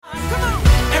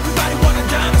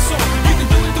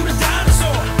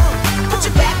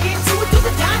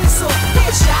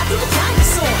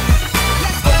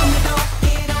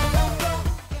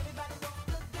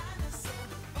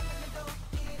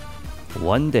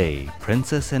One day,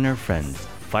 Princess and her friends,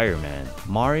 Fireman,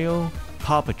 Mario,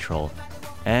 Paw Patrol,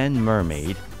 and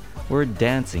Mermaid were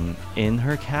dancing in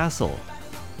her castle.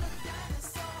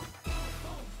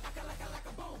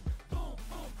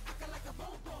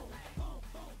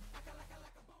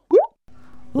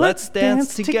 Let's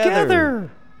dance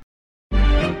together!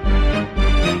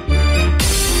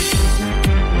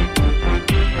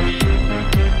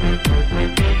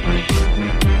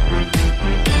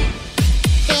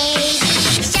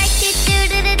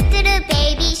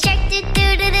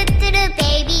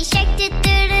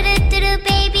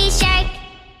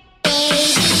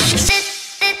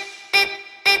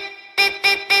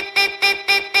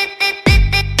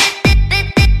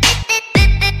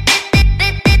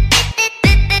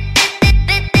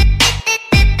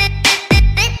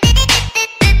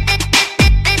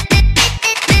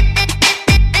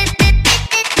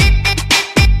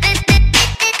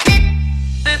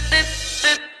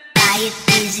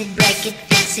 Break it,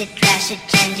 fix it, trash it,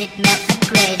 change it, melt,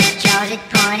 upgrade it, charge it,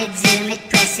 point it, zoom it,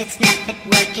 press it, snap it,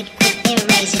 work it, quick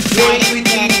erase it, write it,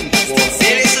 get it, paste it,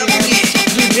 save it, load it, check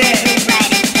it, rewrite it,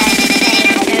 type it, save it,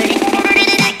 load it, forward it,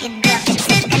 like it, drop it,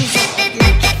 zip and zip it,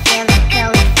 lock it, feel it,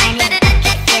 code it, find it, lock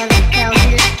it, feel it, code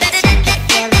it, lock it, suck it,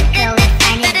 feel it, code it,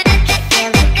 find it, lock it,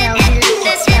 feel it, code it, lock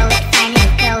it, scroll it, find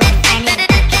it, code it, find it,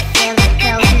 lock it, feel it,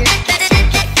 code it, lock it,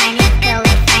 suck it, find it, code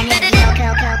it, find it,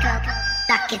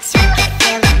 lock it, suck it,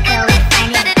 feel it, code it,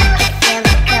 find it, lock it, feel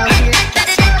it, code it, lock it,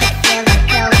 suck it, feel it,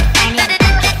 code it, find it,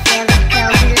 lock it, feel it,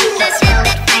 code it, lock it, scroll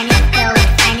it, find it, code it,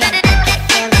 find it, lock it,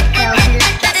 feel it, code it,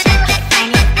 lock it, suck it,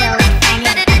 find it, code it, find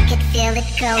it, lock it, feel it,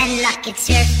 code and lock it,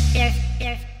 surf.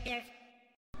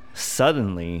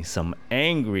 Suddenly, some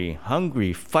angry,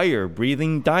 hungry,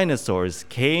 fire-breathing dinosaurs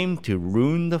came to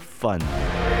ruin the fun.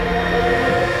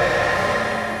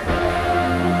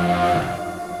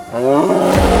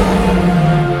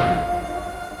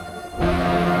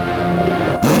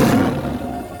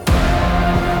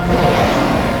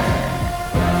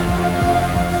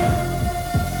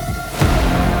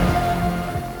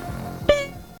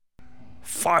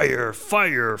 Fire,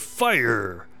 fire,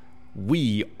 fire!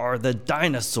 We are the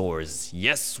dinosaurs.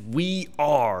 Yes, we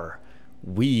are.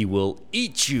 We will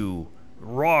eat you.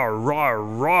 Roar, roar,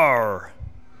 roar.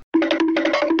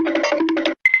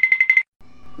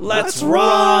 Let's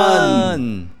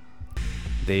run!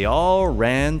 They all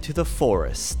ran to the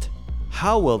forest.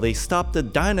 How will they stop the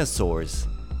dinosaurs?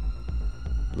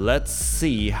 Let's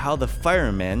see how the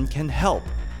fireman can help.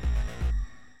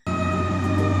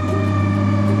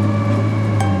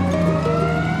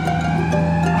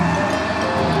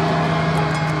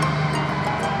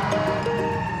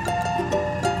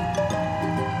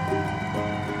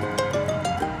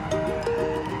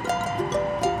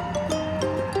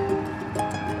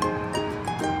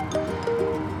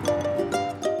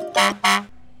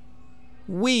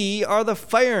 We are the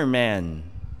fireman.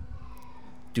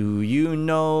 Do you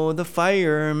know the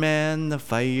fireman, the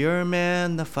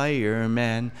fireman, the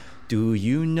fireman? Do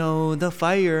you know the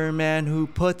fireman who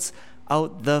puts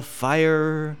out the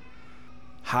fire?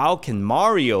 How can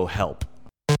Mario help?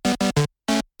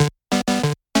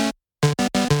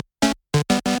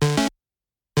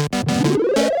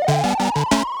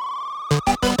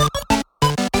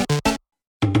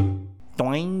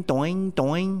 Doing, doing,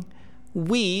 doing.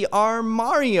 We are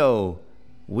Mario.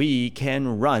 We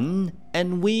can run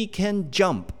and we can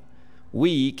jump.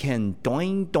 We can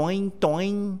doing, doing,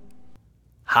 doing.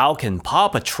 How can Paw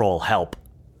Patrol help?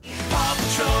 Paw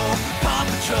Patrol,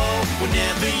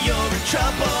 whenever you're in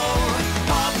trouble.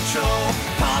 Paw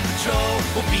Patrol,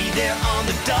 will be there on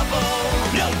the double.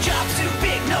 No job's too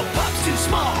big, no pup's too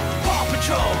small. Paw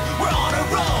Patrol, we're on a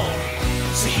roll.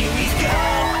 So here we go,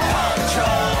 Paw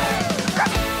Patrol.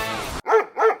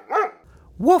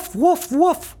 Woof, woof,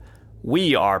 woof.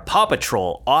 We are Paw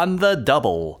Patrol on the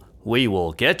double. We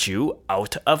will get you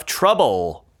out of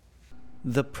trouble.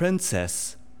 The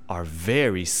princess are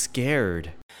very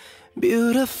scared.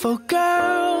 Beautiful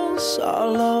girls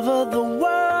all over the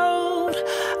world.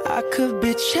 I could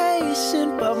be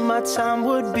chasing, but my time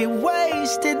would be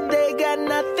wasted. They got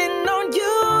nothing on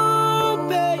you,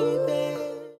 baby.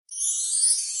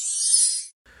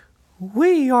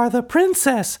 We are the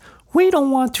princess. We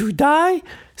don't want to die.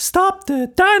 Stop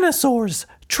the dinosaurs.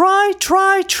 Try,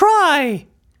 try, try.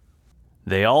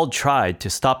 They all tried to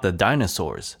stop the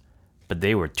dinosaurs, but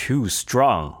they were too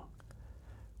strong.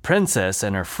 Princess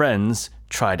and her friends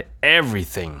tried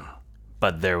everything,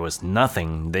 but there was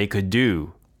nothing they could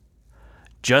do.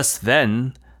 Just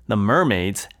then, the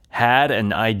mermaids had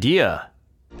an idea.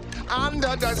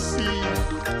 Under the sea,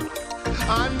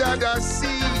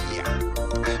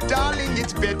 Darling,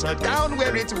 it's better down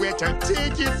where it's wetter.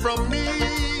 Take it from me.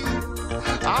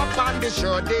 Up on the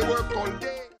shore, they work all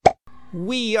day.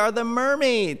 We are the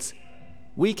mermaids.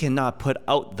 We cannot put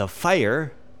out the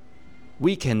fire.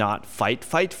 We cannot fight,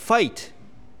 fight, fight.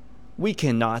 We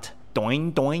cannot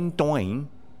doing, doing, doing.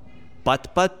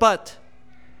 But,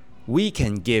 we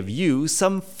can give you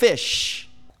some fish.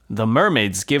 The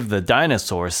mermaids give the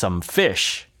dinosaurs some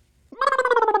fish.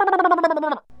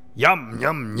 Yum,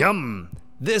 yum, yum.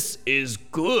 This is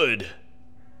good.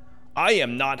 I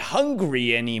am not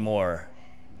hungry anymore.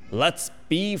 Let's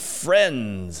be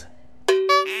friends.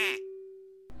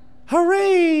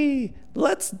 Hooray!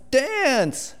 Let's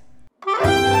dance!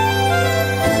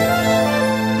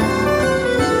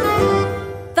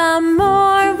 The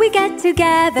more we get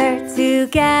together,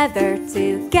 together,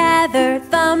 together,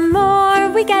 the more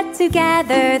we get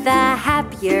together, the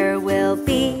happier we'll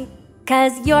be.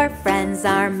 'Cause your friends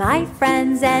are my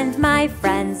friends and my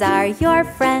friends are your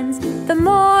friends. The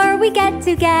more we get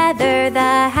together,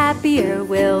 the happier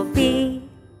we'll be.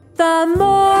 The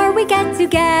more we get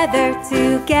together,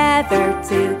 together,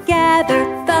 together,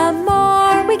 the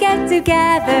more we get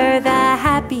together, the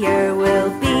happier we'll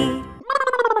be.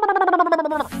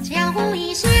 江湖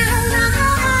一笑，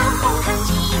红尘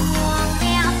寂寞了，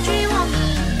绝望你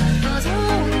何足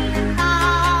云道？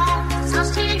草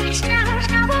间雨下，下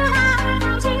不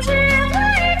了，情绪会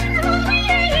不会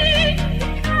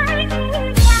太不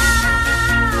了？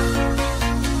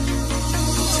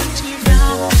曾经的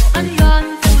恩怨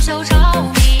不朽寿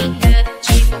明月，凄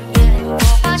风也我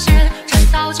发现，尘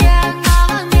道间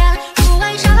难免如为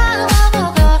山河过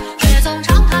客，却总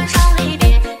长叹伤离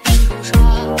别，并不说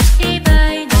一杯。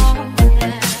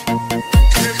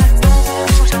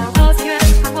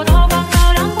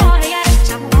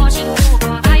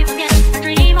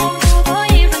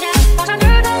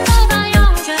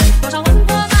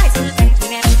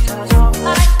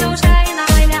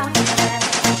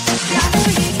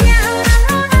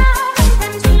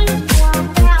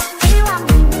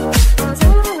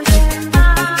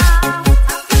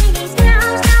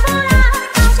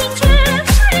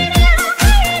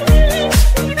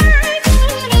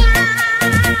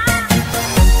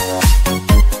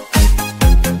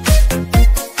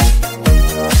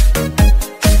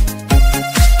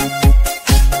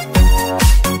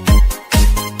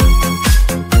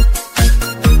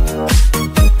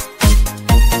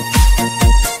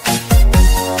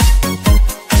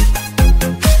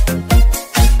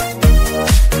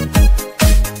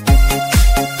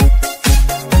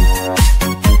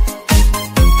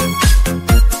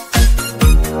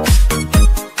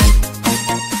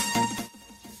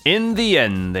In the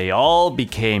end, they all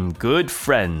became good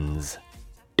friends.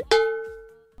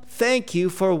 Thank you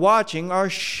for watching our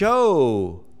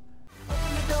show.